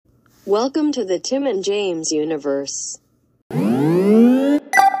Welcome to the Tim and James universe. I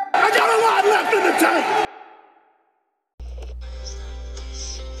got a lot left in the tank!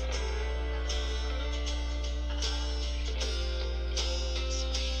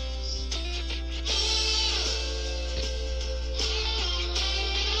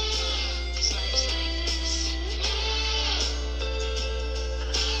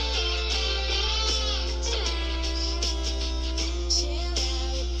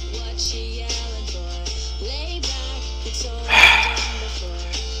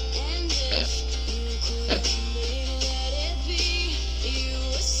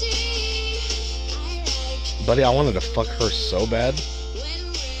 Buddy, I wanted to fuck her so bad.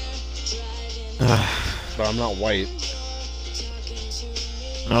 But I'm not white.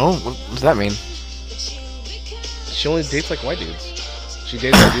 No? What does that mean? She only dates like white dudes. She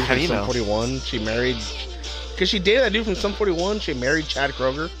dated that dude How do from you Sum know? 41. She married... Because she dated that dude from Sum 41. She married Chad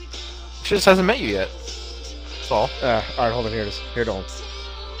Kroger. She just hasn't met you yet. That's all. Alright, hold on. Here it is. Here it is.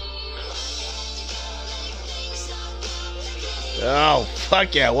 Oh,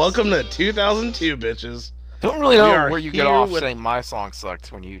 fuck yeah. Welcome to 2002, bitches. Don't really We know are where you get here off with- saying my song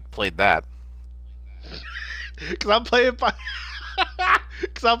sucked when you played that. Because I'm playing...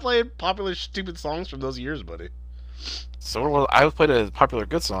 Because I'm playing popular stupid songs from those years, buddy. So what was, I played a popular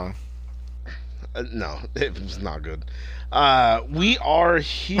good song. No, it was not good. We are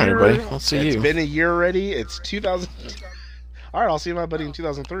here. Alright, buddy. I'll see It's you. been a year already. It's 2000. All right, I'll see my buddy in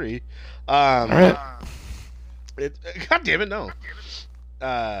 2003. Alright. God damn it, no.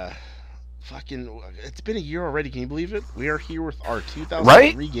 Fucking, it's been a year already. Can you believe it? We are here with our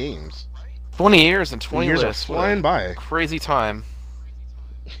 2003 games. 20 years and 20 years lists. are What a flying by. Crazy time.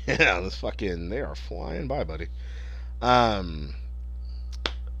 Yeah, this fucking, they are flying by, buddy. A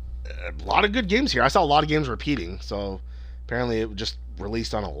lot of good games here. I saw a lot of games repeating, so apparently it just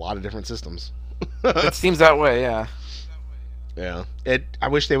released on a lot of different systems. It seems that way, yeah. Yeah. I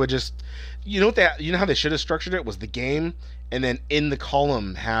wish they would just, you know how they should have structured it was the game, and then in the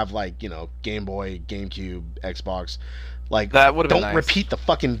column have like, Game Boy, GameCube, Xbox. Like, That would have been don't nice. repeat the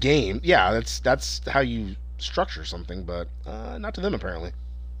fucking game. Yeah, that's how you structure something, but not to them apparently.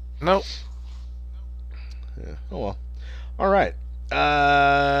 Nope. Yeah. Oh well. All right.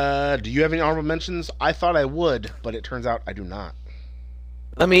 Do you have any honorable mentions? I thought I would, but it turns out I do not.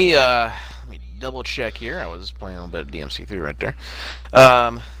 Let me double check here. I was playing a little bit of DMC3 right there.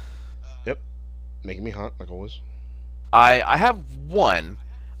 Yep. Making me hot like always. I have one,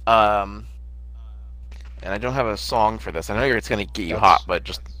 and I don't have a song for this. I know it's going to get you hot, but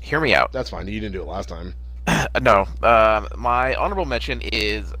just hear me out. That's fine. You didn't do it last time. No, my honorable mention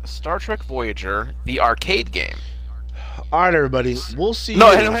is Star Trek Voyager, the arcade game. All right, everybody. We'll see.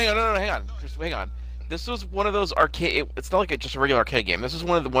 No, you. hang on. Just hang on. This was one of those arcade. It's not like just a regular arcade game. This is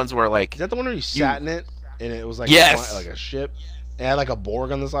one of the ones where like Is that the one where you sat in it and it was like Yes! like a ship? It had like a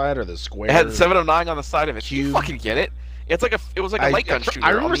Borg on the side or the square. it had 709 on the side of it. You Cube. fucking get it? It was like a light gun shooter I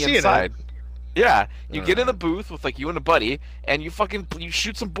remember on the seeing inside. it. Yeah, you get in Alright. the booth with like you and a buddy, and you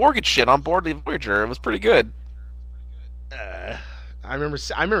shoot some Borg and shit on board the Voyager. It was pretty good. I remember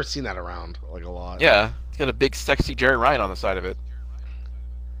seeing that around like a lot. Yeah, it's got a big sexy Jerry Ryan on the side of it.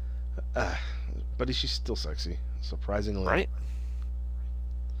 But she's still sexy, surprisingly. Right?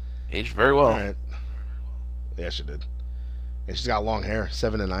 Aged very well. All right. Yeah, she did. And she's got long hair.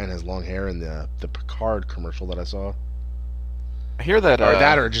 7 and 9 has long hair in the Picard commercial that I saw. I hear that.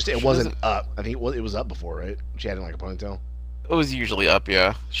 Or just it she wasn't up. I think it was up before, right? She had it in like a ponytail. It was usually up,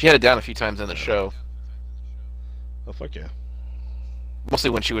 yeah. She had it down a few times in the show. Oh fuck yeah. Mostly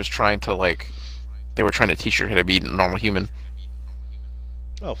when she was trying to they were trying to teach her how to be a normal human.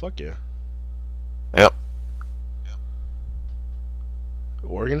 Oh fuck yeah. Yep.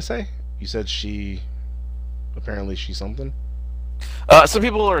 What were you gonna say? You said apparently she's something. Some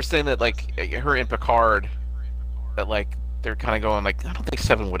people are saying that her in Picard, that they're kind of going I don't think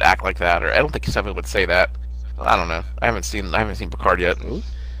Seven would act like that, or I don't think Seven would say that. I don't know. I haven't seen Picard yet. Ooh.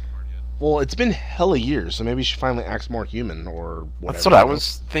 Well, it's been hella years, so maybe she finally acts more human or whatever. That's what I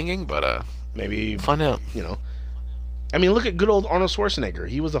was thinking, but Maybe find out. I mean, look at good old Arnold Schwarzenegger.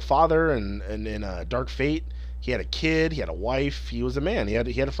 He was a father, and in Dark Fate, he had a kid, he had a wife, he was a man, he had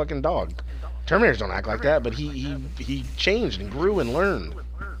a fucking dog. Terminators don't act like that, but he changed and grew and learned.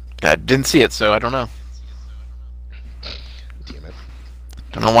 I didn't see it, so I don't know. Damn it.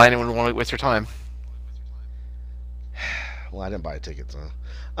 Don't know why anyone would want to waste their time. Well, I didn't buy a ticket, so.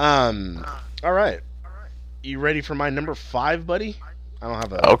 All right. You ready for my number 5, buddy? I don't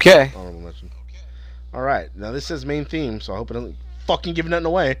have a Okay. honorable mention. All right. Now this says main theme, so I hope it doesn't fucking giving nothing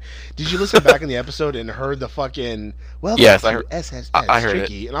away. Did you listen back in the episode and heard the fucking Yes, I heard. SS I heard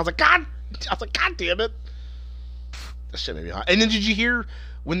Tricky? And I was like, God damn it. That shit made me hot. And then did you hear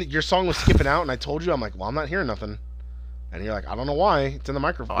when your song was skipping out and I told you, I'm like, well, I'm not hearing nothing. And you're like, I don't know why. It's in the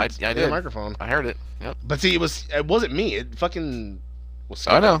microphone. Oh, I in did. the microphone. I heard it. Yep. But see, it wasn't me. It fucking was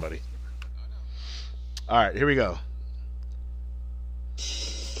skipping, I know. buddy. All right, here we go.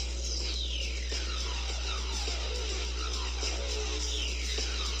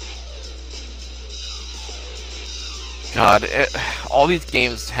 God, all these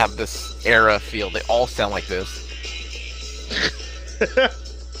games have this era feel. They all sound like this.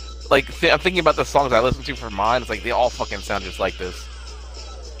 Like, I'm thinking about the songs I listen to for mine. It's like they all fucking sound just like this.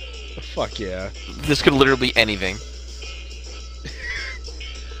 Fuck yeah. This could literally be anything.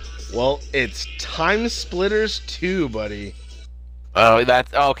 Well, it's Time Splitters 2, buddy. Oh,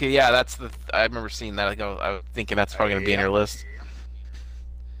 that's okay. Yeah, that's the. I remember seeing that. I was thinking that's probably gonna be in your list.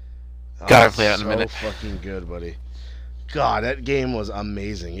 Gotta play that in a minute. So fucking good, buddy. God, that game was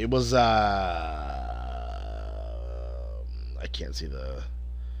amazing. It was I can't see the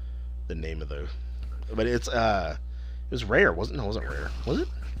name of but it was Rare, wasn't? No, it wasn't Rare. Was it?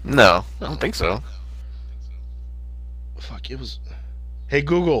 No, I don't think so. Fuck, it was. Hey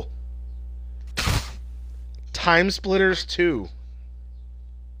Google. Time Splitters 2.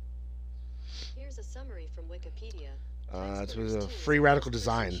 Here's a summary from Wikipedia. It was a Free Radical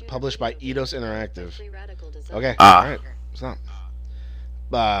Design, published by Eidos Interactive. Free Radical Design. Okay, Ah. alright. It's not.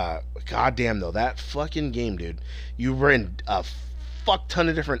 Goddamn though, that fucking game, dude. You were in a fuck ton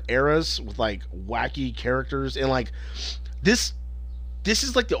of different eras with like wacky characters, and like this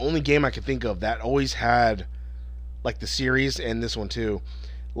is like the only game I could think of that always had like the series, and this one too,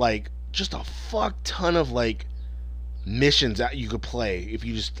 like just a fuck ton of like missions that you could play if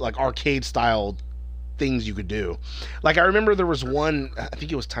you just like arcade style things you could do. Like I remember there was one, I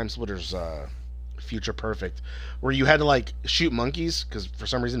think it was Time Splitters Future Perfect, where you had to like shoot monkeys because for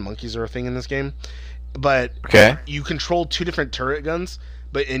some reason monkeys are a thing in this game, but Okay. you controlled two different turret guns,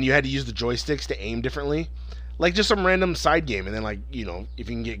 and you had to use the joysticks to aim differently, like just some random side game. And then like, you know, if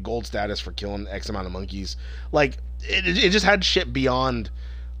you can get gold status for killing X amount of monkeys, like it just had shit beyond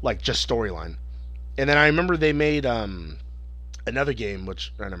like just storyline. And then I remember they made another game,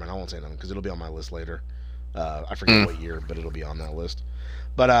 which never mind, I won't say nothing because it'll be on my list later. I forget what year, but it'll be on that list.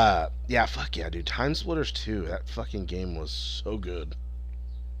 But yeah, fuck yeah, dude. Time Splitters 2, that fucking game was so good.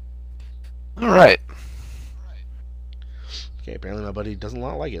 All right. Okay, apparently my buddy doesn't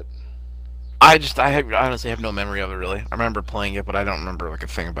like it. I honestly have no memory of it really. I remember playing it, but I don't remember like a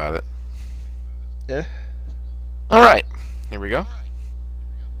thing about it. Yeah. All right. Here we go.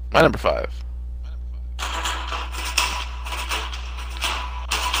 My number 5.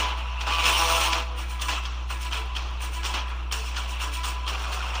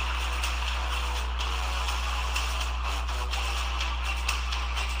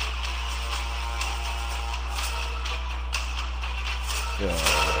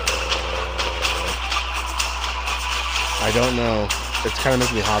 I don't know. It's kind of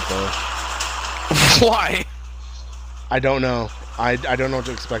making me hot though. Why? I don't know. I don't know what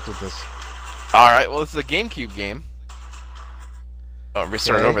to expect with this. All right. Well, this is a GameCube game. Oh,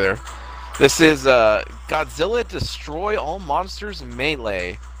 restarting Okay. over there. This is Godzilla Destroy All Monsters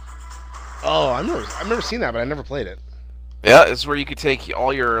Melee. Oh, I remember seeing that, but I never played it. Yeah, this is where you could take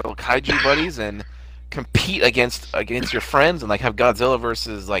all your little kaiju buddies and compete against your friends, and like have Godzilla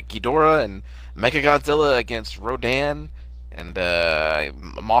versus like Ghidorah and Mechagodzilla against Rodan and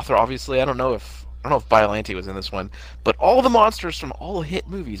Mothra. Obviously, I don't know if Biollante was in this one, but all the monsters from all hit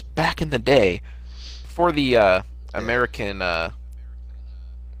movies back in the day for the American Market.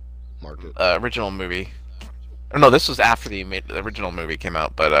 original movie. Or no, this was after the original movie came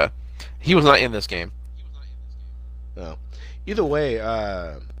out, but he was not in this game. No. Either way,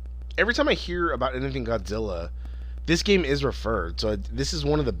 every time I hear about anything Godzilla, this game is referred. So this is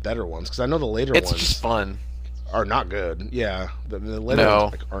one of the better ones because I know the later It's ones just fun. are not good. Yeah, the later No.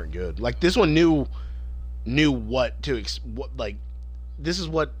 ones like, aren't good. Like this one knew what to like. This is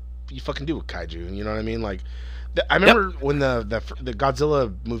what you fucking do with kaiju. You know what I mean? Like, I remember when the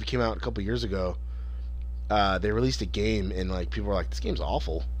Godzilla movie came out a couple years ago. They released a game and like people were like, "This game's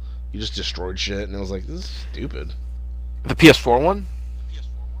awful. You just destroyed shit," and I was like, "This is stupid." The PS4 one?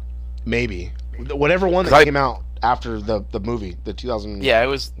 Maybe whatever one 'Cause that I- came out after the movie, the 2000. Yeah, it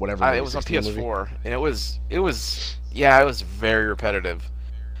was Whatever, it was on 16 PS4, and it was very repetitive.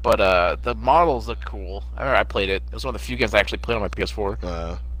 But the models look cool. I remember I played it. It was one of the few games I actually played on my PS4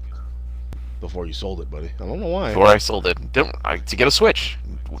 Before you sold it, buddy. I don't know why. before I sold it. To get a Switch.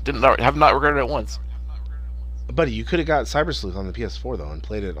 Have not regretted it once. Buddy, you could have got Cyber Sleuth on the PS4 though and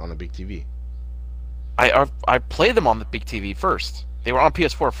played it on a big TV. I played them on the big TV first. They were on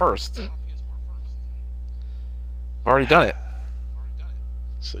PS4 first. I've already done it.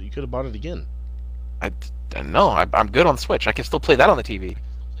 So you could have bought it again. No, I'm good on Switch. I can still play that on the TV.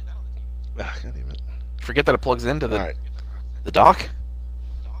 God damn it. Forget that it plugs into the Alright. the dock.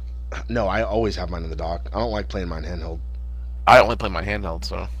 No, I always have mine in the dock. I don't like playing mine handheld. I only play my handheld,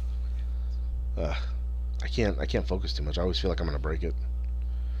 so I can't focus too much. I always feel like I'm gonna break it.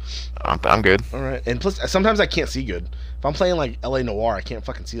 I'm good. All right, and plus sometimes I can't see good. If I'm playing like LA Noire, I can't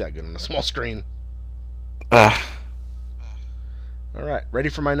fucking see that good on a small screen. All right, ready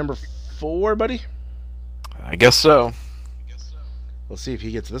for my number 4, buddy? I guess so. Let's see if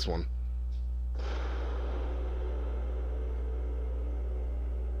he gets this one.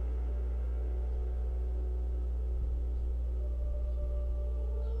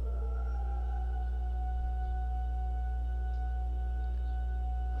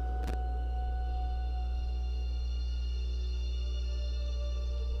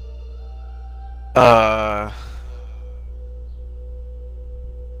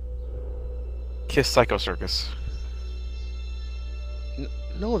 Kiss Psycho Circus.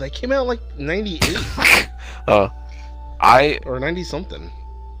 No, that came out like 98 I or 90 something.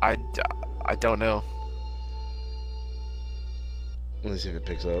 I don't know. Let me see if it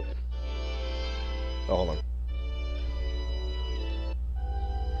picks up. Oh, hold on.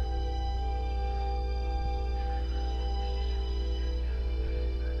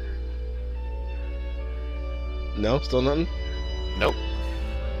 No, still nothing. Nope.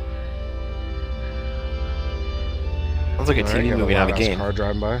 Sounds like a All right, TV got movie, not a loud-ass game. car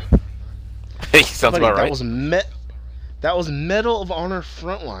driving by. Sounds Buddy, about right. That was Medal of Honor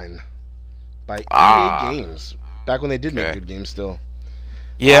Frontline by EA Games. Back when they did make Okay. good games still.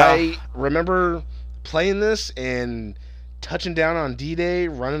 Yeah. I remember playing this and touching down on D-Day,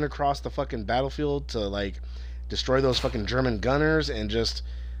 running across the fucking battlefield to like destroy those fucking German gunners, and just,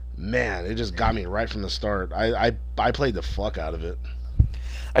 man, it just got me right from the start. I played the fuck out of it.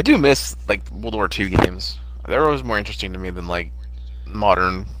 I do miss like World War II games. They're always more interesting to me than like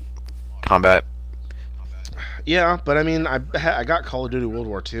modern combat. Yeah, but I mean, I got Call of Duty World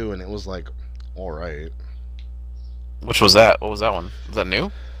War II, and it was like, all right. Which was that? What was that one? Was that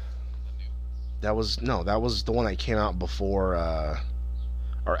new? That was the one that came out before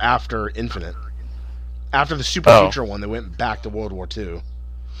or after Infinite. After the Super Future one, they went back to World War II.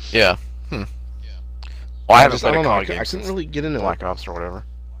 Yeah. Well, I haven't I played a don't know. Call I of Duty couldn't really get into Black Ops or whatever.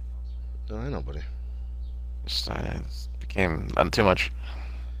 it. I know, buddy. It became too much.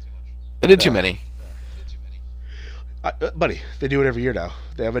 They did too many. Buddy, they do it every year now.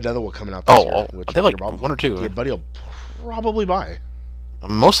 They have another one coming out this year. Oh, they like one or two. Your buddy will probably buy.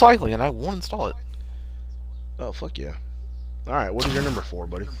 Most likely, and I won't install it. Oh, fuck yeah. Alright, what is your number 4,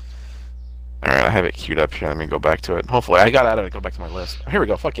 buddy? Alright, I have it queued up here. Let me go back to it. Hopefully, I got out of it. Go back to my list. Here we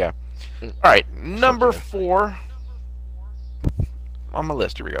go. Fuck yeah. Alright, number 4 on my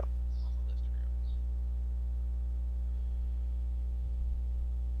list. Here we go.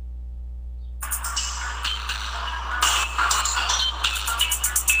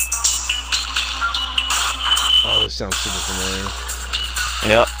 Oh, this sounds super familiar.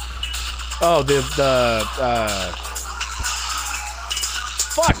 Yep. Oh,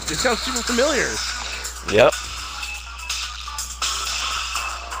 fuck, this sounds super familiar. Yep.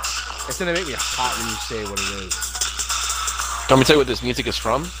 It's gonna make me hot when you say what it is. Do you want me to tell you what this music is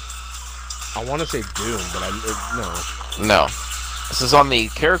from? I want to say Doom, but no. No. This is on the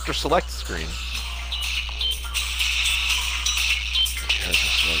character select screen.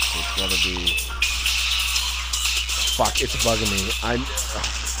 It's gotta be. Fuck, it's bugging me.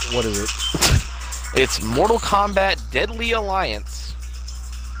 What is it? It's Mortal Kombat Deadly Alliance.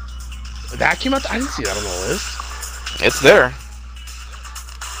 That came out. I didn't see that on the list. It's there.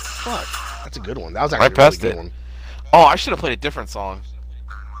 Fuck, that's a good one. That was actually Right past a really it. good one. Oh, I should have played a different song.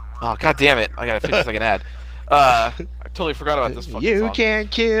 Oh, god damn it. I got a 50-second ad. I totally forgot about this fucking You song. can't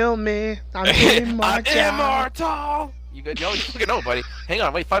kill me. I'm immortal. I'm immortal. You good? Yo, you fucking know, buddy. Hang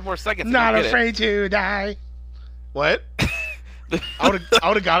on, wait 5 more seconds. and Not you'll get afraid to die. What? I would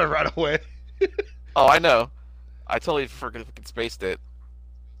have got it right away. Oh, I know. I totally fucking spaced it.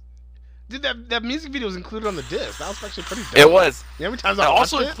 Dude, that music video was included on the disc. That was actually pretty dope. It was. You know how many times I I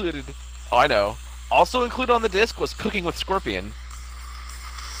watched also it? included. Oh, I know. Also included on the disc was Cooking with Scorpion.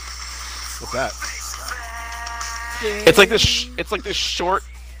 What's that? It's like this. It's like this short,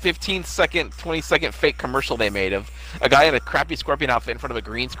 15-second, 20-second fake commercial they made of a guy in a crappy Scorpion outfit in front of a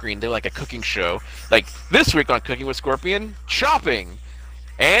green screen doing like a cooking show. Like this week on Cooking with Scorpion, chopping,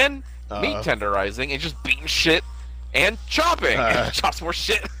 and meat tenderizing and just beating shit and chopping. And chops more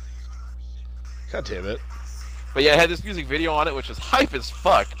shit. God damn it. But yeah, it had this music video on it, which was hype as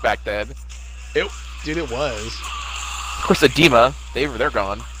fuck back then. Dude, it was. Of course, Edema, they're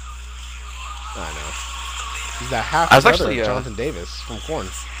gone. I know. He's the half I was brother actually, of Jonathan Davis from Korn.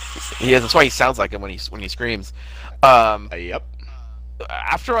 Yeah, that's why he sounds like him when he screams. Yep.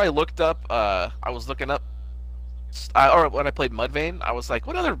 After I looked up, I was looking up, or when I played Mudvayne, I was like,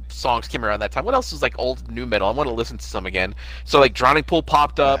 what other songs came around that time? What else was like old new metal? I want to listen to some again. So like Drowning Pool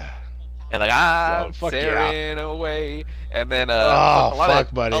popped up, and like fuck sailing away, and then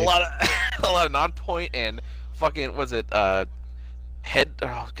buddy. a lot of Non-Point and fucking was it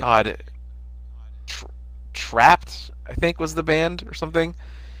Trapped, I think was the band or something.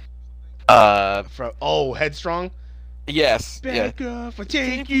 Headstrong. Yes. Back off, I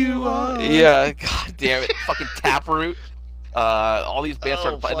take you on. Yeah. God damn it. Fucking Taproot. All these bands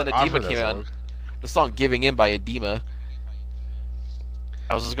started playing. And then Edema came out. The song "Giving In" by Edema.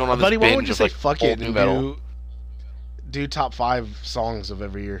 I was just going on this buddy, why binge don't you of, say like, fuck old it new and metal. do top 5 songs of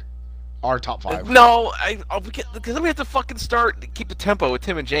every year? Our top 5. No, because then we have to fucking keep the tempo with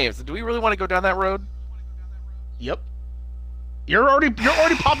Tim and James. Do we really want to go down that road? Yep. You're already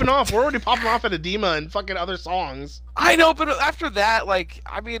popping off. We're already popping off at Edema and fucking other songs. I know, but after that, like,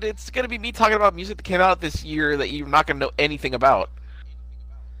 I mean, it's gonna be me talking about music that came out this year that you're not gonna know anything about.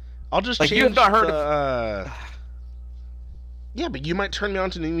 I'll just like change you have not heard of. Yeah, but you might turn me on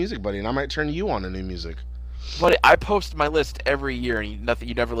to new music, buddy, and I might turn you on to new music. But I post my list every year, and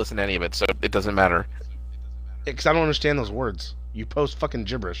you never listen to any of it, so it doesn't matter. Because I don't understand those words. You post fucking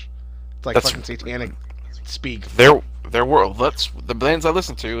gibberish. It's like fucking satanic speak. Their world. That's the bands I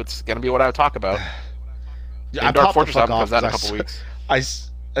listen to. It's gonna be what I talk about. I Dark popped Fortress the fuck album comes off out in a 'cause couple weeks.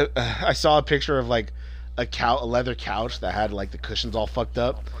 I saw a picture of like a leather couch that had like the cushions all fucked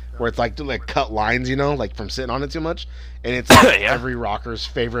up, where it's like cut lines, you know, like from sitting on it too much, and it's like Yeah. every rocker's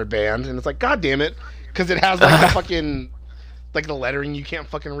favorite band, and it's like, god damn it, because it has like the fucking like the lettering you can't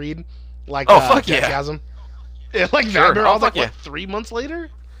fucking read, like fuck yeah. Jazgasm. Yeah, like Sure. that. I was like, Fuck yeah. what, 3 months later?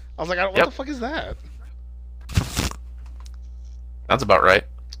 I was like, what Yep. the fuck is that? That's about right.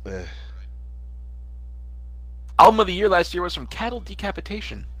 Ugh. Album of the year last year was from Cattle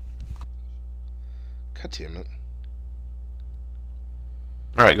Decapitation. God damn it.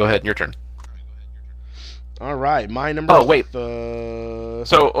 All right, go ahead. Your turn. All right, my number. Oh, wait.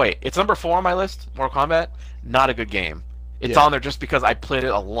 So wait, it's number 4 on my list. Mortal Kombat. Not a good game. It's Yeah. on there just because I played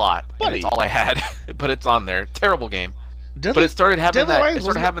it a lot. And Buddy. it's all I had. But it's on there. Terrible game. Deadly, But it started having Deadly Alliance It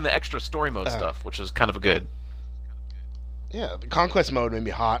started wasn't- having the extra story mode stuff, which is kind of good. Yeah, the conquest mode made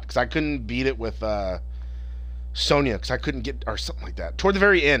me hot because I couldn't beat it with Sonya because I couldn't get or something like that. Toward the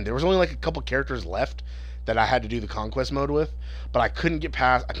very end, there was only like a couple characters left that I had to do the conquest mode with, but I couldn't get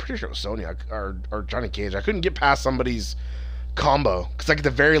past. I'm pretty sure it was Sonya or Johnny Cage. I couldn't get past somebody's combo because like the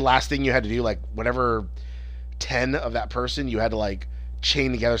very last thing you had to do, like whatever 10 of that person, you had to like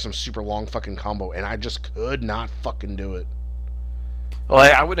chain together some super long fucking combo, and I just could not fucking do it. Well,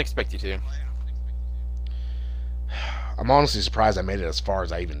 I wouldn't expect you to. I'm honestly surprised I made it as far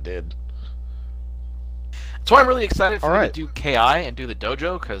as I even did. That's why I'm really excited for All you right. to do KI and do the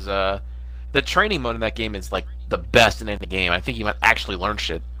dojo, because the training mode in that game is like the best in any game. I think you might actually learn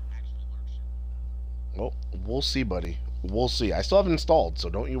shit. Well, we'll see, buddy. We'll see. I still have it installed, so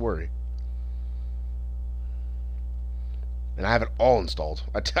don't you worry. And I have it all installed.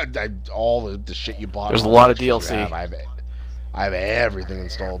 All the shit you bought. There's a all lot of the shit you DLC. have, I have everything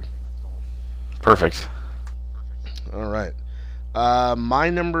installed. Perfect. All right. My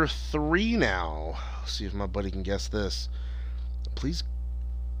number 3 now. Let's see if my buddy can guess this. Please,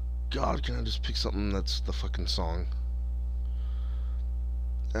 God, can I just pick something that's the fucking song?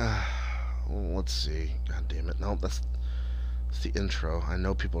 Let's see. God damn it. No, that's the intro. I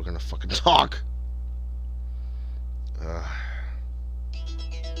know people are gonna fucking talk. Well,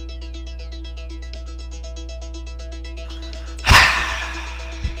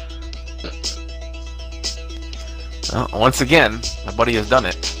 once again, my buddy has done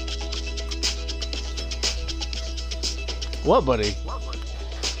it. What, buddy?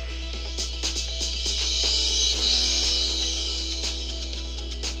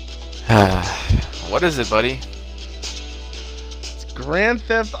 What is it, buddy? Grand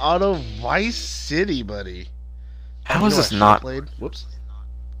Theft Auto Vice City, buddy. How You is know this what I not? should've played? Whoops.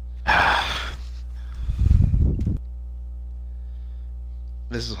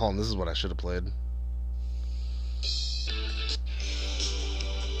 This is what I should have played.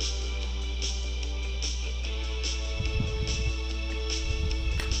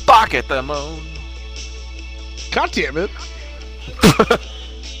 Pocket the moon. God damn it.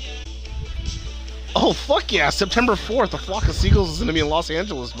 Oh, fuck yeah. September 4th, a flock of seagulls is going to be in Los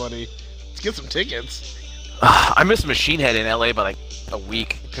Angeles, buddy. Let's get some tickets. I missed Machine Head in LA by like a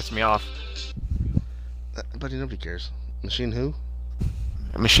week. It pissed me off. Buddy, nobody cares. Machine who?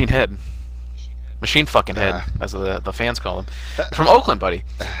 Machine Head. Machine fucking Head, as the fans call him. From Oakland, buddy.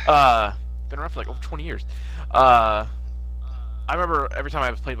 Been around for like over 20 years. I remember every time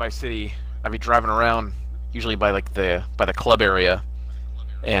I played Vice City, I'd be driving around, usually by like the club area,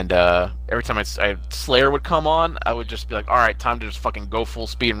 and every time Slayer would come on, I would just be like, all right, time to just fucking go full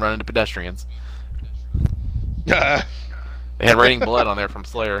speed and run into pedestrians. They had Raining Blood on there from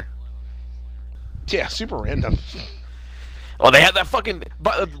Slayer. Yeah, super random. Well, they had that fucking...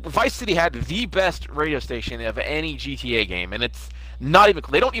 Vice City had the best radio station of any GTA game, and it's not even...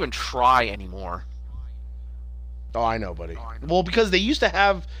 They don't even try anymore. Oh, I know, buddy. Well, because they used to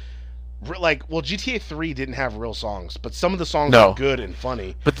have... GTA 3 didn't have real songs, but some of the songs were good and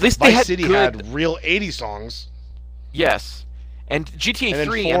funny. But at least Vice City had real 80 songs. Yes. And GTA and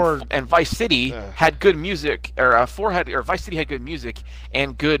 3 and Vice City had good music, or Vice City had good music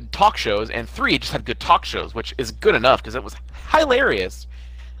and good talk shows, and 3 just had good talk shows, which is good enough because it was hilarious.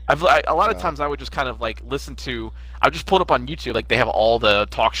 A lot of times I would just kind of like listen to. I would just pull it up on YouTube, like they have all the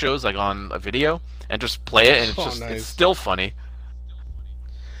talk shows like on a video, and just play it, and it's just it's still funny.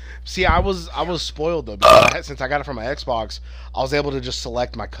 See, I was spoiled though because since I got it from my Xbox, I was able to just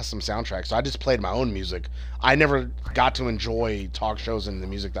select my custom soundtrack. So I just played my own music. I never got to enjoy talk shows and the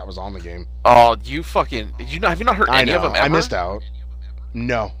music that was on the game. Oh, you fucking! Have you not heard any of them ever? I missed out.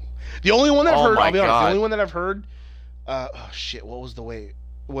 No, the only one that I've heard. I'll be honest. God. The only one that I've heard. Oh shit! What was the way?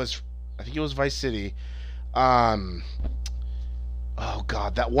 It was I think it was Vice City. Oh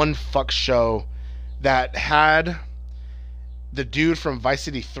god, that one fuck show that had the dude from Vice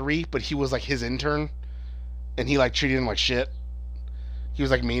City 3, but he was like his intern, and he like treated him like shit. He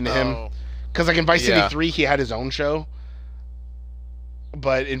was like mean to him, because like in Vice City 3 he had his own show,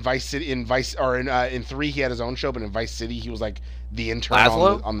 but in in 3 he had his own show, but in Vice City he was like the intern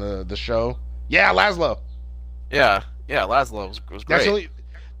on the show. Yeah, Laszlo. Yeah, Laszlo was great.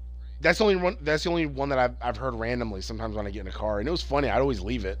 That's the only one that I've heard randomly sometimes when I get in a car, and it was funny. I'd always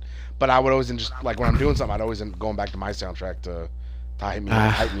leave it, but I would always just like when I'm doing something, I'd always end up going back to my soundtrack to hype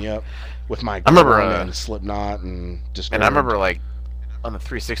me up with my. I remember and Slipknot and just. And I remember like on the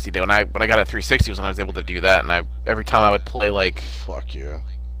 360 day when I got a 360 was when I was able to do that, and every time I would play like fuck yeah,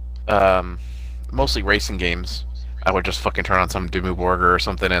 mostly racing games, I would just fucking turn on some Dimmu Borgir or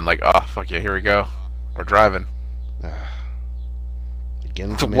something and like, oh fuck yeah, here we go, we're driving.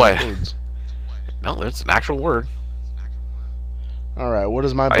 Again, what? No, it's an actual word. All right, what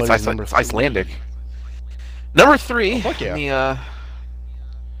is my buddy's number 3? Icelandic. Number 3. Oh, fuck yeah.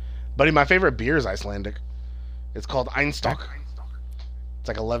 Buddy, my favorite beer is Icelandic. It's called Einstök. It's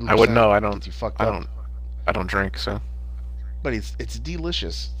like 11%. I wouldn't know. I don't. I don't drink, so. But it's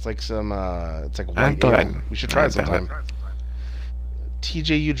delicious. It's like some. It's like white ale. We should try it sometime.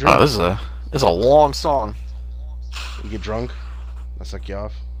 TJ, you drink? Oh, this is a long song. You get drunk. I suck you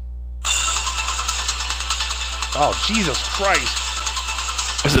off. Oh, Jesus Christ.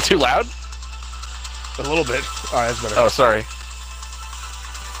 Is it too loud? A little bit. Alright, that's better. Oh, sorry.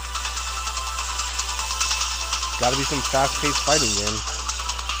 Gotta be some fast-paced fighting game.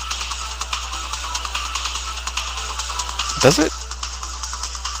 Does it?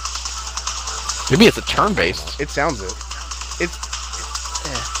 Maybe it's a turn-based. It sounds it.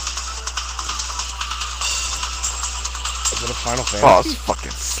 Is it a Final Fantasy? Oh, it's fucking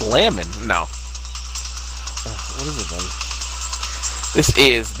slamming. No. What is it then? This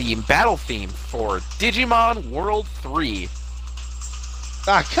is the battle theme for Digimon World 3.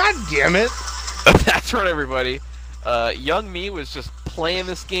 Ah, god damn it! That's right, everybody. Young me was just playing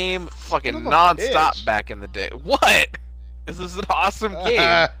this game fucking non-stop back in the day. What? This is an awesome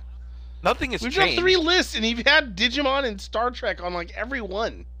game. Nothing has changed. We've got 3 lists, and you've had Digimon and Star Trek on like every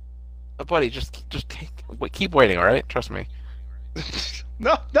one. Buddy, just keep waiting, all right? Trust me.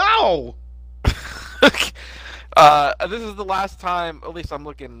 No. This is the last time. At least I'm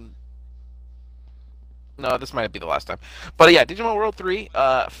looking. No, this might be the last time. But yeah, Digimon World 3,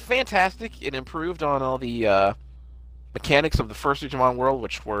 fantastic. It improved on all the mechanics of the first Digimon World,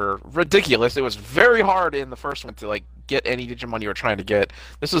 which were ridiculous. It was very hard in the first one to like get any Digimon you were trying to get.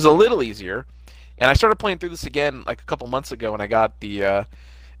 This was a little easier, and I started playing through this again like a couple months ago when I got the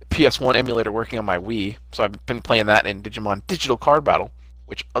PS1 emulator working on my Wii. So I've been playing that in Digimon Digital Card Battle,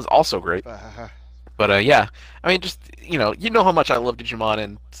 which was also great. But yeah, I mean, just you know how much I love Digimon,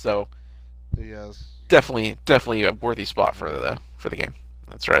 and so yes, definitely a worthy spot for the game.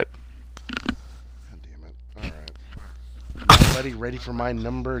 That's right. God damn it! All right, buddy, ready for my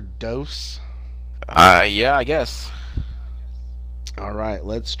number dose? Yeah, I guess. All right,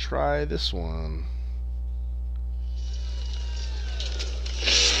 let's try this one.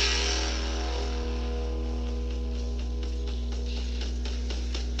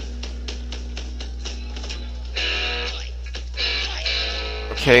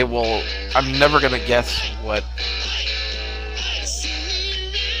 Okay, well, I'm never gonna guess what.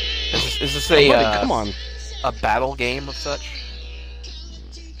 Is this a Buddy, come on. a battle game of such?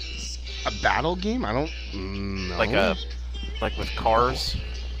 A battle game? I don't know. Like with cars?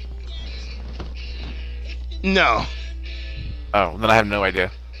 No. Oh, then I have no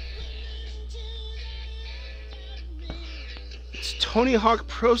idea. It's Tony Hawk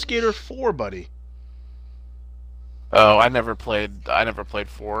Pro Skater 4, buddy. Oh, I never played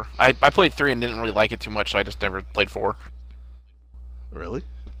 4. I played 3 and didn't really like it too much, so I just never played 4. Really?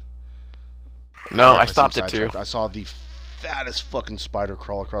 No, Yeah, I stopped it too. sidetracked. I saw the fattest fucking spider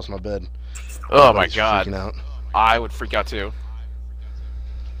crawl across my bed. Oh my Everybody's god. freaking out. I would freak out too.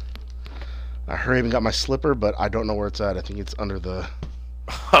 I hurry and got my slipper, but I don't know where it's at. I think it's under the...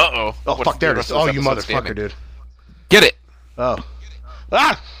 Uh-oh. Oh, What's fuck, there it the is. rest of Oh, this you episode of motherfucker, Damning? dude. Get it! Oh.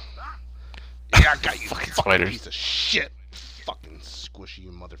 Ah! Yeah, I got you. Fucking Fucking spiders. piece of shit. Fucking squishy,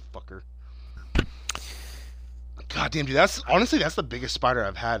 you motherfucker. God damn, dude. Honestly, that's the biggest spider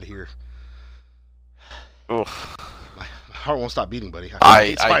I've had here. Oof. My heart won't stop beating, buddy. I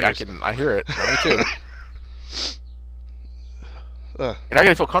hate spiders. I hear it. Me too. You're not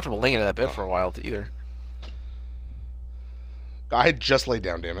gonna feel comfortable laying in that bed for a while either. I had just laid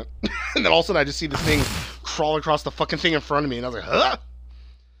down, damn it. And then all of a sudden I just see this thing crawl across the fucking thing in front of me, and I was like, huh?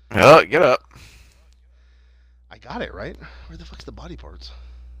 Oh, get up. I got it, right? Where the fuck's the body parts?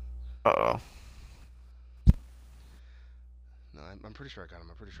 Uh-oh. No, I'm pretty sure I got him.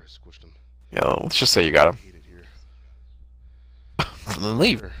 I'm pretty sure I squished him. Yeah, let's just say you got I him. hate it here. Then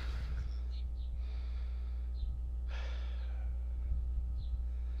leave. Sure.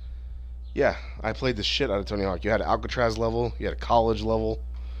 Yeah, I played the shit out of Tony Hawk. You had an Alcatraz level, you had a college level.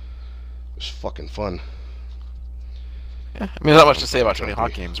 It was fucking fun. Yeah, I mean, there's not much to say about Tony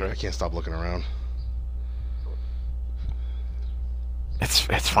Hawk games, I right? can't stop looking around.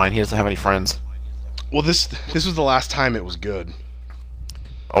 It's fine. He doesn't have any friends. Well, this was the last time it was good.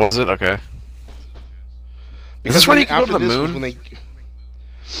 Oh, is it? Okay. Is this where you can go to the moon? When they...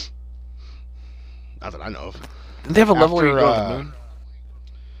 Not that I know of. Didn't they have a level where you After, go to the moon?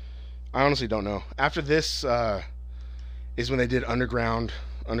 I honestly don't know. After this is when they did Underground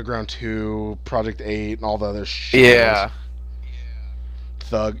 2, Project 8, and all the other shit. Yeah.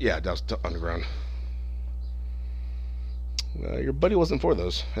 Thug. Yeah, that was Underground. Your buddy wasn't for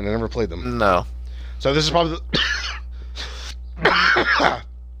those, and I never played them. No. So this is probably the...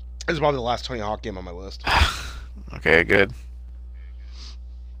 This is probably the last Tony Hawk game on my list. Okay, good.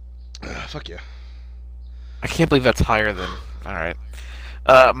 Fuck yeah. I can't believe that's higher than... Alright.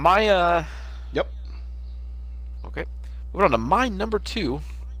 Yep. Okay. Moving on to my number 2.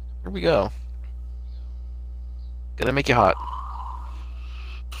 Here we go. Gonna make you hot.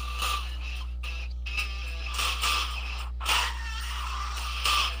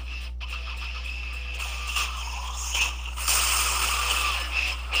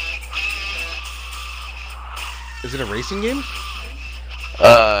 Is it a racing game?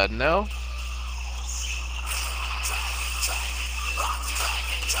 No.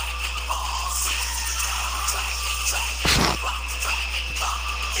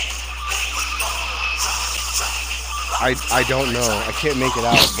 I don't know. I can't make it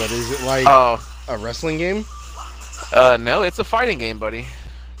out, but is it like Oh. a wrestling game? No, it's a fighting game, buddy.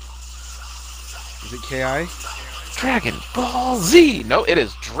 Is it KI? Dragon Ball Z! No, it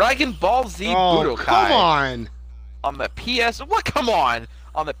is Dragon Ball Z Oh, Budokai. come on! On the PS... What? Come on!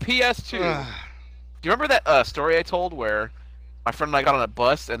 On the PS2. Do you remember that story I told where my friend and I got on a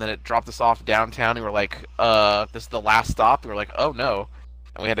bus and then it dropped us off downtown and we were like, this is the last stop? We were like, oh no.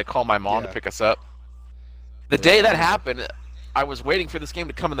 And we had to call my mom to Yeah. pick us up. The day that happened, I was waiting for this game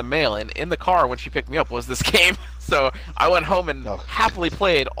to come in the mail, and in the car when she picked me up was this game. So I went home and happily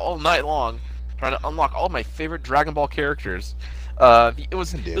played all night long, trying to unlock all my favorite Dragon Ball characters. It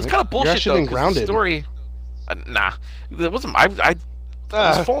was kind of bullshit though. 'Cause grounded. the story, nah, it wasn't. I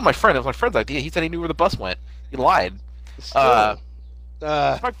was following my friend. It was my friend's idea. He said he knew where the bus went. He lied. It's my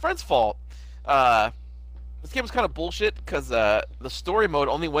friend's fault. This game was kind of bullshit because the story mode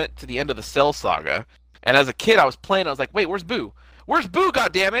only went to the end of the Cell Saga. And as a kid, I was playing. I was like, "Wait, where's Boo? Where's Boo?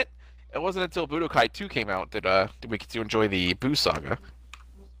 God damn it!" It wasn't until Budokai 2 came out that we get to enjoy the Boo saga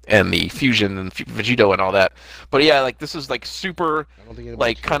and the fusion and Vegito and all that. But yeah, like this is like super, I don't think anybody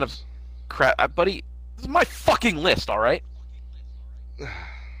like kind of cares. crap. Buddy, this is my fucking list. All right.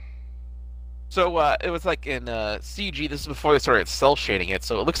 So it was like in CG. This is before they started cell shading it,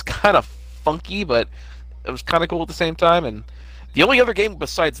 so it looks kind of funky, but it was kind of cool at the same time. And the only other game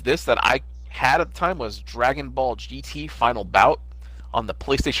besides this that I had at the time was Dragon Ball GT Final Bout on the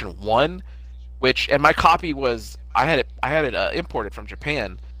PlayStation 1, and my copy was I had it imported from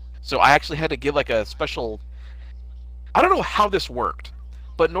Japan, so I actually had to give like a special. I don't know how this worked,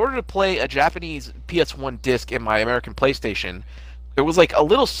 but in order to play a Japanese PS1 disc in my American PlayStation, there was like a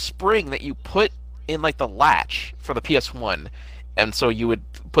little spring that you put in like the latch for the PS1, and so you would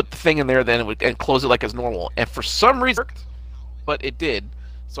put the thing in there, then it would and close it like as normal. And for some reason, it worked, but it did.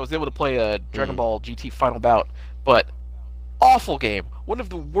 So I was able to play a Dragon Ball GT Final Bout, but awful game. One of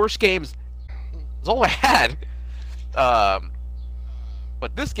the worst games. That's all I had.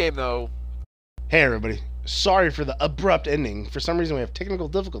 But this game though. Hey everybody, sorry for the abrupt ending. For some reason we have technical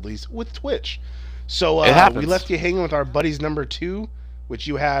difficulties with Twitch. So It happens. we left you hanging with our buddies number 2, which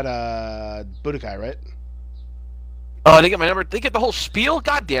you had Budokai, right? Oh, they get my number. They get the whole spiel.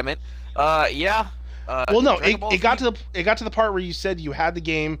 God damn it. Yeah. Well, no, Dragon Ball it got Z? to the part where you said you had the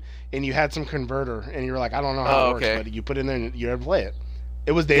game and you had some converter and you were like, I don't know how it works, okay. but you put it in there and you had to play it.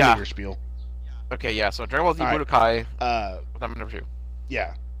 It was the end of your spiel. Okay, yeah. So Dragon Ball Z All right. Budokai. Number 2.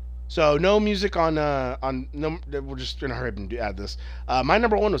 Yeah. So no music on no. We're just gonna hurry up and add this. My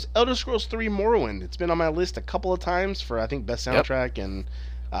number 1 was Elder Scrolls 3 Morrowind. It's been on my list a couple of times for I think best soundtrack and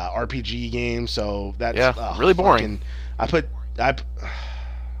RPG game. So that's really boring. I put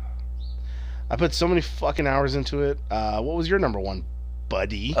so many fucking hours into it. What was your number 1,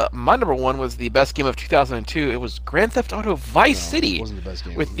 buddy? My number 1 was the best game of 2002. It was Grand Theft Auto Vice City. It wasn't the best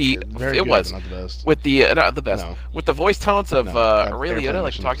game. With the Very it good, was but not the best. with the not the best No. with the voice talents of Ray Airplane Liotta, like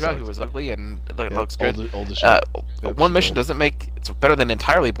Mission we talked about, who sucks. was ugly and Yeah, looks good. old as shit. One mission doesn't make it's better than an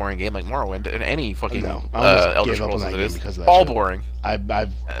entirely boring game like Morrowind and any fucking No, I almost Elder gave up on Scrolls that as it game is. because of that All shit. boring. I've Well,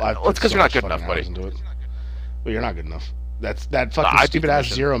 put it's 'cause so you're not much good enough, fucking buddy. hours into it. Well, you're not good enough. That fucking I beat stupid the ass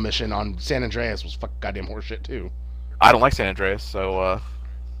mission. Zero mission on San Andreas was fucking goddamn horseshit too. I don't like San Andreas, so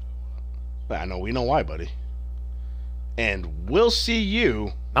I know, we know why, buddy. And we'll see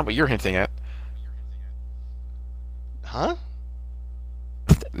you, not what you're hinting at. huh?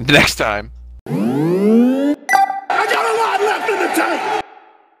 Next time. I got a lot left in the tank!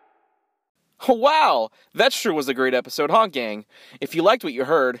 Wow, that sure was a great episode, huh, gang? If you liked what you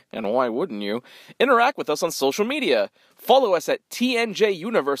heard, and why wouldn't you, interact with us on social media. Follow us at TNJ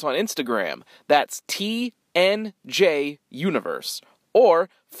Universe on Instagram. That's TNJ Universe. Or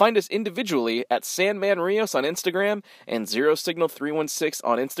find us individually at Sandman Rios on Instagram and Zero Signal 316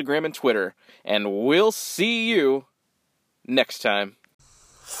 on Instagram and Twitter. And we'll see you next time.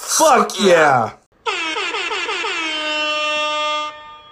 Fuck yeah!